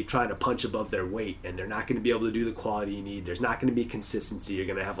probably trying to punch above their weight, and they're not going to be able to do the quality you need. There's not going to be consistency. You're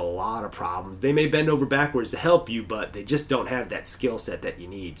going to have a lot of problems. They may bend over backwards to help you, but they just don't have that skill set that you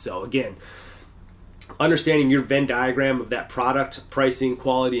need. So again, understanding your Venn diagram of that product, pricing,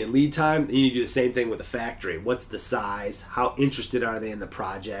 quality, and lead time, you need to do the same thing with a factory. What's the size? How interested are they in the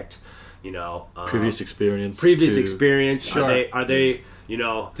project? Previous experience. Sure. Are they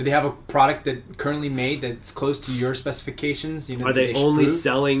do they have a product that currently made that's close to your specifications? Are they only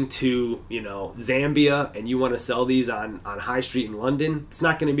selling to Zambia, and you want to sell these on High Street in London? It's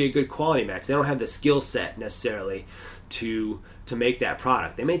not going to be a good quality match. They don't have the skill set necessarily to make that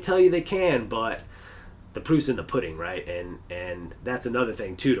product. They may tell you they can, but the proof's in the pudding, right? And that's another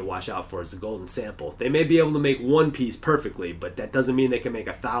thing too to watch out for, is the golden sample. They may be able to make one piece perfectly, but that doesn't mean they can make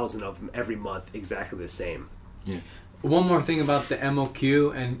 1,000 of them every month exactly the same. Yeah. One more thing about the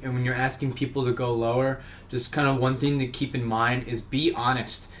MOQ, and when you're asking people to go lower, just kind of one thing to keep in mind is be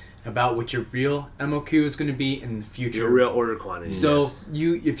honest about what your real MOQ is going to be in the future. Your real order quantity. So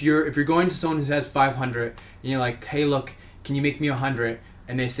if you're going to someone who has 500 and you're like, hey, look, can you make me 100?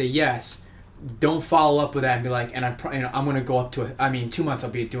 And they say yes. Don't follow up with that and be like, and I'm going to go up to 2 months I'll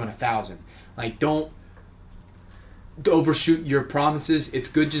be doing 1,000. Like, don't overshoot your promises. It's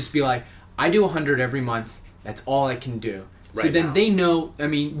good just be like, I do 100 every month. That's all I can do. So then now, they know,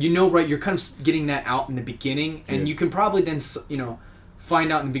 right, you're kind of getting that out in the beginning, and you can probably then,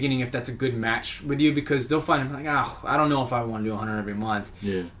 find out in the beginning if that's a good match with you, because they'll find like, I don't know if I want to do 100 every month.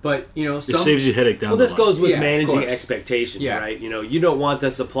 Yeah. But, it saves you headache down the line. Well, this goes with managing expectations, right? You don't want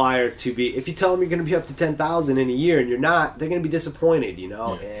the supplier to be, if you tell them you're going to be up to 10,000 in a year and you're not, they're going to be disappointed,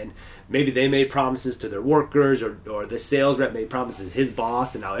 and maybe they made promises to their workers, or the sales rep made promises to his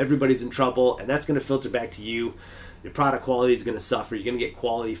boss, and now everybody's in trouble, and that's going to filter back to you. Your product quality is going to suffer. You're going to get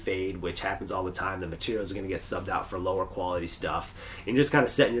quality fade, which happens all the time. The materials are going to get subbed out for lower quality stuff. And you're just kind of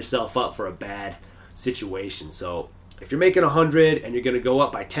setting yourself up for a bad situation. So if you're making 100 and you're going to go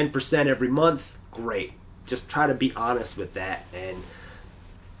up by 10% every month, great. Just try to be honest with that, and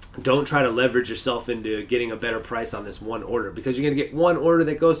don't try to leverage yourself into getting a better price on this one order, because you're going to get one order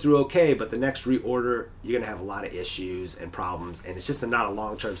that goes through okay, but the next reorder, you're going to have a lot of issues and problems, and it's just not a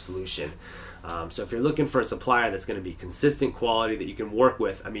long-term solution. So if you're looking for a supplier that's going to be consistent quality that you can work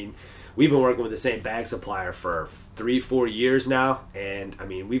with, we've been working with the same bag supplier for 3-4 years now, and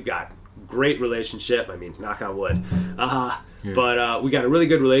we've got great relationship. Knock on wood. But we got a really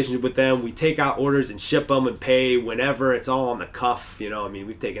good relationship with them. We take out orders and ship them and pay whenever. It's all on the cuff.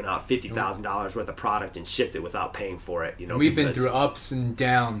 We've taken out $50,000 worth of product and shipped it without paying for it. We've been through ups and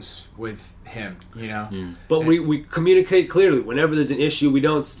downs with him. But we communicate clearly. Whenever there's an issue, we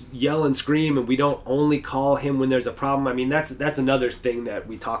don't yell and scream, and we don't only call him when there's a problem. That's another thing that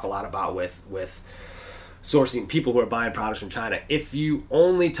we talk a lot about with sourcing people who are buying products from China. If you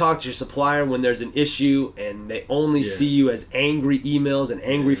only talk to your supplier when there's an issue and they only see you as angry emails and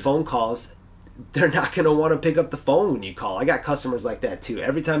angry phone calls, they're not going to want to pick up the phone when you call. I got customers like that too.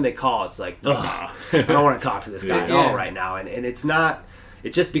 Every time they call, it's like, ugh, I don't want to talk to this guy at all right now. And it's not,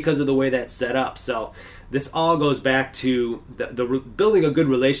 it's just because of the way that's set up. So this all goes back to the building a good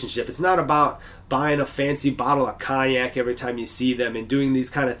relationship. It's not about buying a fancy bottle of cognac every time you see them and doing these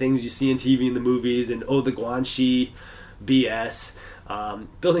kind of things you see in TV and the movies and the guanxi BS.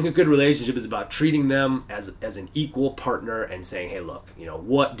 Building a good relationship is about treating them as an equal partner and saying, hey, look,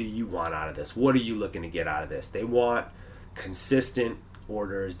 what do you want out of this? What are you looking to get out of this? They want consistent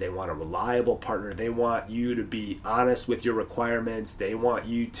orders. They want a reliable partner. They want you to be honest with your requirements. They want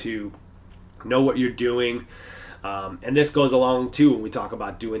you to know what you're doing. And this goes along too when we talk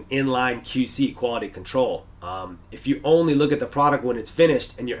about doing inline QC, quality control. If you only look at the product when it's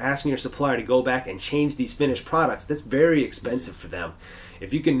finished and you're asking your supplier to go back and change these finished products, that's very expensive for them.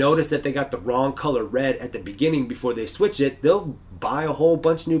 If you can notice that they got the wrong color red at the beginning before they switch it, they'll buy a whole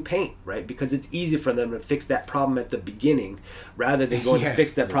bunch of new paint, right? Because it's easy for them to fix that problem at the beginning rather than going to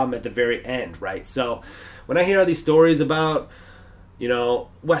fix that problem at the very end, right? So when I hear all these stories about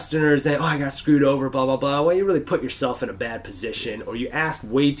Westerners saying, I got screwed over, blah, blah, blah. Well, you really put yourself in a bad position, or you asked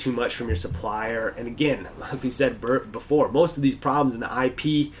way too much from your supplier. And again, like we said before, most of these problems in the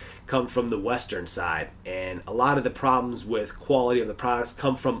IP come from the Western side. And a lot of the problems with quality of the products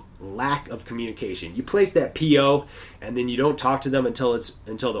come from lack of communication. You place that PO, and then you don't talk to them until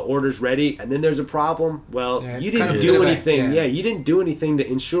the order's ready, and then there's a problem. Well, you didn't do anything. You didn't do anything to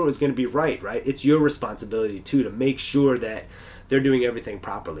ensure it was going to be right? It's your responsibility, too, to make sure that they're doing everything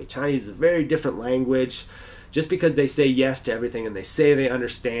properly. Chinese is a very different language. Just because they say yes to everything and they say they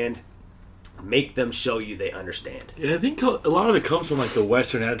understand, make them show you they understand. And I think a lot of it comes from the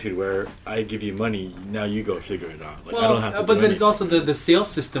Western attitude where I give you money, now you go figure it out. I don't have to but then it's also the sales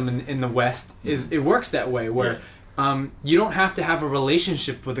system in the West it works that way where you don't have to have a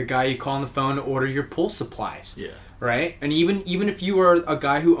relationship with a guy you call on the phone to order your pool supplies. Yeah. Right? And even if you are a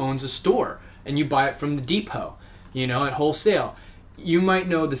guy who owns a store and you buy it from the depot, at wholesale, you might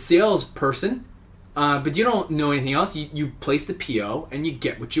know the salesperson, but you don't know anything else. You place the PO and you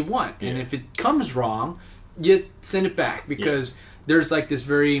get what you want. And if it comes wrong, you send it back because there's this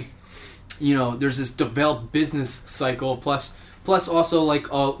very, there's this developed business cycle plus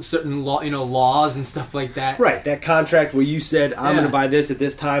also certain laws and stuff like that. Right, that contract where you said I'm going to buy this at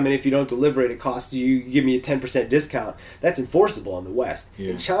this time, and if you don't deliver it, it costs you give me a 10% discount. That's enforceable in the West.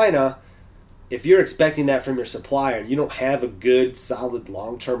 In China, if you're expecting that from your supplier and you don't have a good, solid,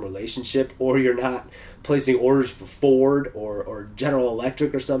 long-term relationship, or you're not placing orders for Ford or General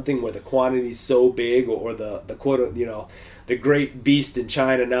Electric or something where the quantity is so big, or the quote, the great beast in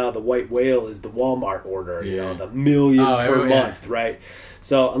China now, the white whale, is the Walmart order, the million per month, right?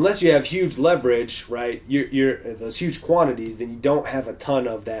 So unless you have huge leverage, right, you're those huge quantities, then you don't have a ton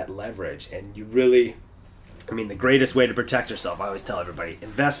of that leverage, and you really... the greatest way to protect yourself, I always tell everybody,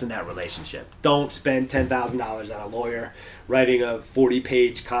 invest in that relationship. Don't spend $10,000 on a lawyer writing a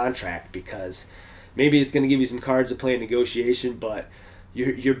 40-page contract, because maybe it's going to give you some cards to play in negotiation, but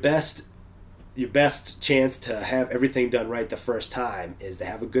your best chance to have everything done right the first time is to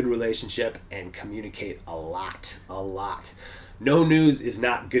have a good relationship and communicate a lot. No news is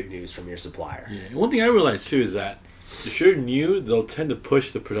not good news from your supplier. Yeah. One thing I realized, too, is that if you're new, they'll tend to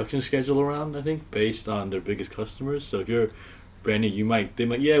push the production schedule around, I think, based on their biggest customers. So if you're brand new, they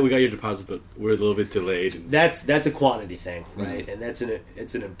might, we got your deposit, but we're a little bit delayed. That's a quantity thing, right? And it's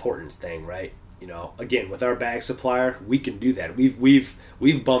an importance thing, right? Again, with our bag supplier, we can do that.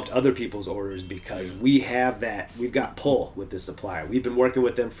 We've bumped other people's orders because we've got pull with this supplier. We've been working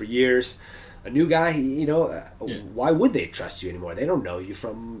with them for years. A new guy, why would they trust you anymore? They don't know you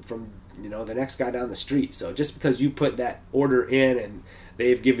from the next guy down the street. So just because you put that order in and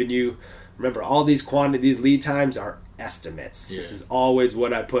they've given you, remember, all these quantities, lead times are estimates. This is always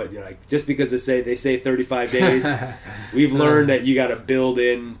what I put. Just because they say 35 days, we've learned that you got to build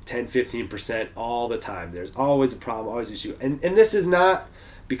in 10-15% all the time. There's always a problem, always an issue. And this is not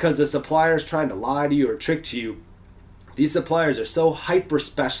because the supplier is trying to lie to you or trick to you. These suppliers are so hyper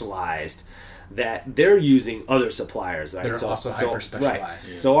specialized that they're using other suppliers, right? They're also hyper-specialized. Right.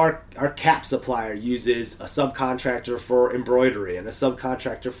 Yeah. So our cap supplier uses a subcontractor for embroidery and a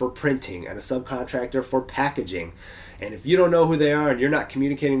subcontractor for printing and a subcontractor for packaging. And if you don't know who they are and you're not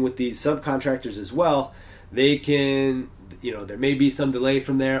communicating with these subcontractors as well, they can, there may be some delay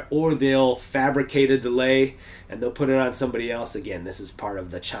from there, or they'll fabricate a delay and they'll put it on somebody else. Again, this is part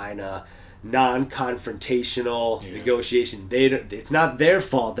of the China non-confrontational negotiation. It's not their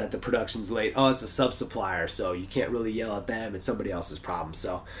fault that the production's late. It's a sub-supplier, so you can't really yell at them. It's somebody else's problem.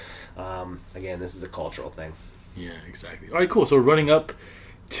 So, again, this is a cultural thing. Yeah, exactly. All right, cool. So we're running up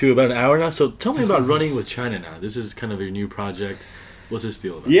to about an hour now. So tell me about Running with China now. This is kind of your new project. What's this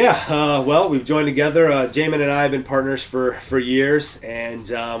deal about? Yeah, well, we've joined together. Jamin and I have been partners for years, and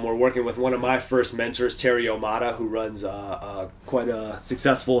we're working with one of my first mentors, Terry Omada, who runs quite a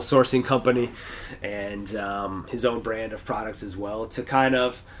successful sourcing company and his own brand of products as well, to kind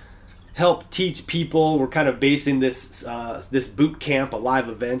of help teach people. We're kind of basing this boot camp, a live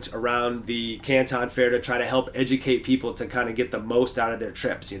event, around the Canton Fair to try to help educate people to kind of get the most out of their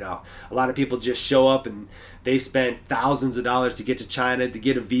trips. You know, a lot of people just show up and they spent thousands of dollars to get to China, to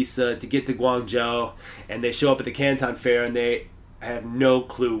get a visa, to get to Guangzhou, and they show up at the Canton Fair and they have no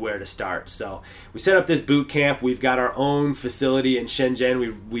clue where to start. So we set up this boot camp. We've got our own facility in Shenzhen.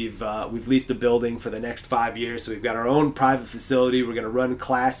 We've leased a building for the next 5 years. So we've got our own private facility. We're going to run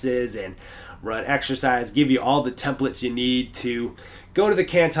classes and run exercise, give you all the templates you need to go to the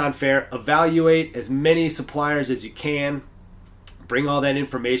Canton Fair, evaluate as many suppliers as you can, bring all that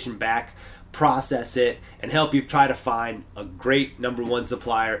information back, process it, and help you try to find a great number one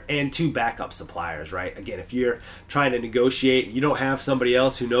supplier and 2 backup suppliers, right? Again, if you're trying to negotiate and you don't have somebody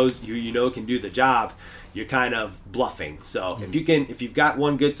else who knows you know can do the job, you're kind of bluffing. So if you've got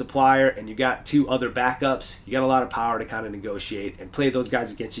one good supplier and you got 2 other backups, you got a lot of power to kind of negotiate and play those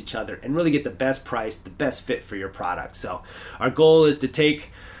guys against each other and really get the best price, the best fit for your product. So our goal is to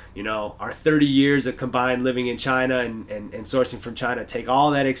take, you know, our 30 years of combined living in China and sourcing from China, take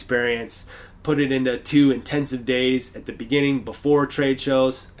all that experience, put it into 2 intensive days at the beginning before trade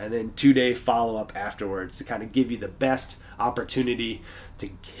shows, and then 2-day follow-up afterwards to kind of give you the best opportunity to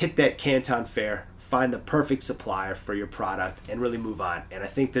hit that Canton Fair, find the perfect supplier for your product, and really move on. And I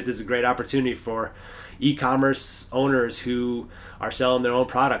think that this is a great opportunity for e-commerce owners who are selling their own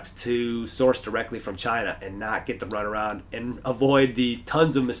products to source directly from China and not get the runaround and avoid the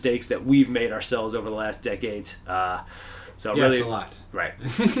tons of mistakes that we've made ourselves over the last decades. So yes, really, a lot. Right.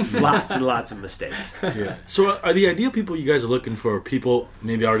 Lots and lots of mistakes. Yeah. So are the ideal people you guys are looking for people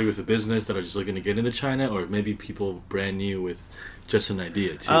maybe already with a business that are just looking to get into China, or maybe people brand new with just an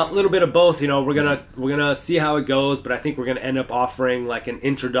idea too? A little bit of both. You know, we're gonna see how it goes, but I think we're gonna end up offering like an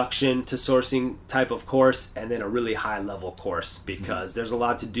introduction to sourcing type of course, and then a really high level course, because there's a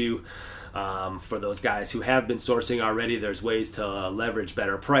lot to do. For those guys who have been sourcing already, there's ways to leverage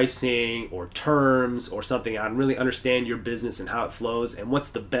better pricing or terms or something and really understand your business and how it flows and what's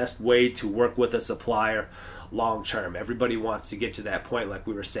the best way to work with a supplier long term. Everybody wants to get to that point, like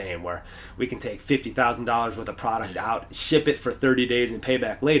we were saying, where we can take $50,000 worth of product out, ship it for 30 days and pay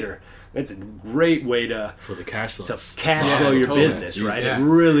back later. That's a great way to for the cash flow, flow your business, right? Yeah. It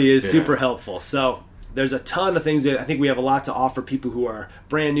really is super helpful. So there's a ton of things that I think we have a lot to offer people who are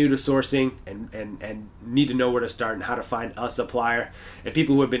brand new to sourcing and need to know where to start and how to find a supplier, and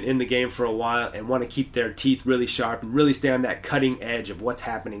people who have been in the game for a while and want to keep their teeth really sharp and really stay on that cutting edge of what's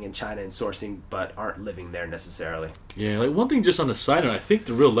happening in China and sourcing, but aren't living there necessarily. Yeah, like one thing just on the side note, I think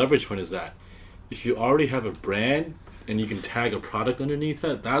the real leverage point is that if you already have a brand and you can tag a product underneath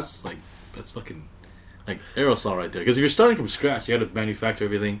that, that's fucking like aerosol right there. Because if you're starting from scratch, you got to manufacture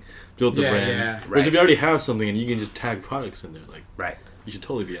everything, build the brand. Yeah. Whereas if you already have something and you can just tag products in there, like Right. you should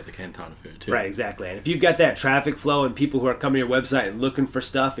totally be at the Canton Fair too. Right, exactly. And if you've got that traffic flow and people who are coming to your website and looking for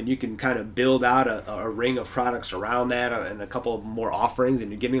stuff, and you can kind of build out a ring of products around that and a couple of more offerings,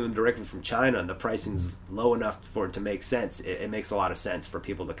 and you're getting them directly from China, and the pricing's low enough for it to make sense, it makes a lot of sense for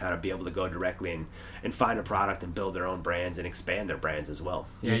people to kind of be able to go directly and find a product and build their own brands and expand their brands as well.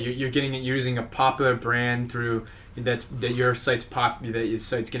 Yeah, you're using a popular brand through that your site's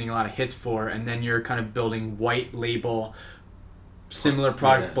getting a lot of hits for, and then you're kind of building white label similar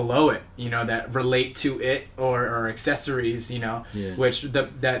products below it, you know, that relate to it or accessories, you know, which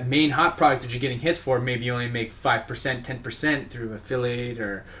that main hot product that you're getting hits for, maybe you only make 5%, 10% through affiliate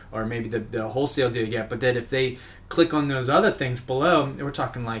or maybe the wholesale deal you get. But then if they click on those other things below, we're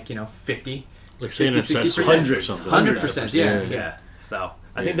talking like, you know, 50, like say 50, an 100%. Yeah. So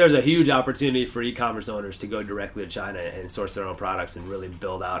I think there's a huge opportunity for e-commerce owners to go directly to China and source their own products and really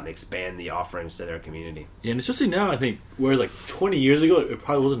build out and expand the offerings to their community. Yeah, and especially now, I think, where like 20 years ago, it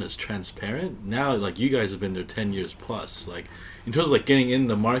probably wasn't as transparent. Now, like, you guys have been there 10 years plus. Like, in terms of like getting in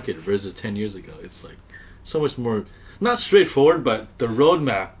the market versus 10 years ago, it's like so much more, not straightforward, but the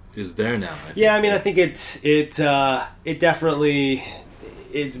roadmap is there now. I think it definitely,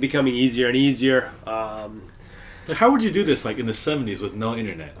 it's becoming easier and easier. Like, how would you do this like in the 70s with no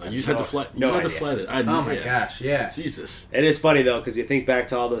internet? Like, you just had to fly. No you had to idea. fly it. Oh my gosh, yeah. Jesus. It is funny though, because you think back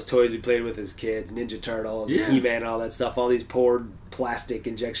to all those toys we played with as kids, Ninja Turtles, Yeah. and He-Man, and all that stuff. All these poured plastic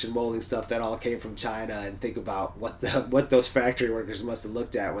injection molding stuff that all came from China, and think about what those factory workers must have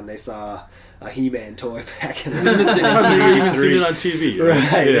looked at when they saw a He-Man toy back in the I've never even seen it on TV.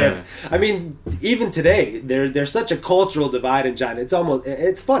 Right. Yeah. Yeah. I mean, even today, there's such a cultural divide in China.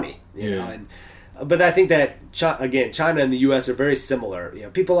 It's funny, you know. But I think that China and the U.S. are very similar. You know,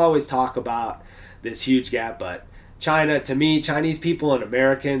 people always talk about this huge gap, but China, to me, Chinese people and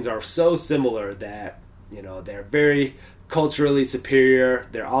Americans are so similar that, you know, they're very culturally superior.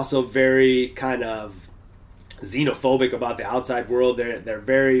 They're also very kind of xenophobic about the outside world. They're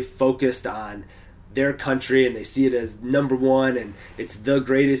very focused on their country, and they see it as number one, and it's the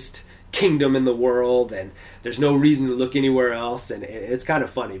greatest kingdom in the world, and there's no reason to look anywhere else. And it's kind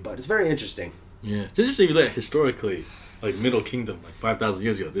of funny, but it's very interesting. Yeah, it's interesting that historically, like Middle Kingdom, like 5,000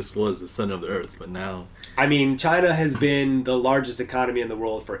 years ago, this was the center of the earth, but now... I mean, China has been the largest economy in the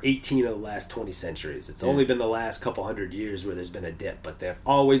world for 18 of the last 20 centuries. It's only been the last couple hundred years where there's been a dip, but they've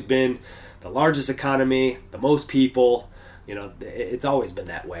always been the largest economy, the most people. You know, it's always been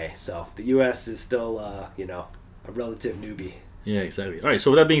that way. So the U.S. is still, you know, a relative newbie. Yeah, exactly. All right, so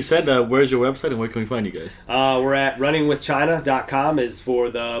with that being said, where's your website and where can we find you guys? We're at runningwithchina.com is for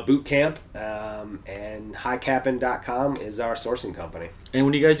the boot camp, and highcapping.com is our sourcing company. And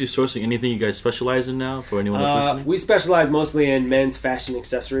when you guys do sourcing, anything you guys specialize in now for anyone that's listening? We specialize mostly in men's fashion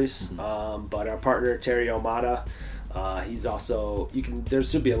accessories, but our partner Terry Omada, he's also, there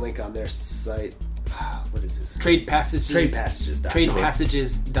should be a link on their site. What is this? Tradepassages.com.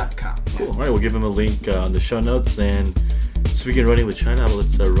 Tradepassages.com. Cool. All right, we'll give him a link on the show notes. And speaking of running with China,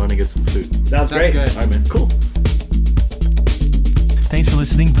 let's run and get some food. Sounds great. Good. All right, man. Cool. Thanks for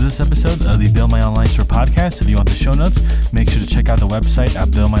listening to this episode of the Build My Online Store podcast. If you want the show notes, make sure to check out the website at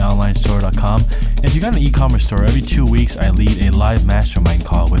buildmyonlinestore.com. And if you got an e-commerce store, every 2 weeks I lead a live mastermind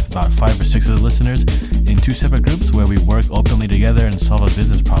call with about 5 or 6 of the listeners in 2 separate groups where we work openly together and solve a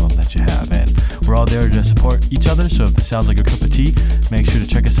business problem that you have. And we're all there to support each other. So if this sounds like a cup of tea, make sure to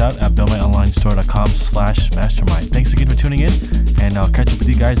check us out at buildmyonlinestore.com/mastermind. Thanks again for tuning in, and I'll catch up with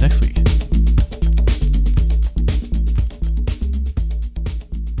you guys next week.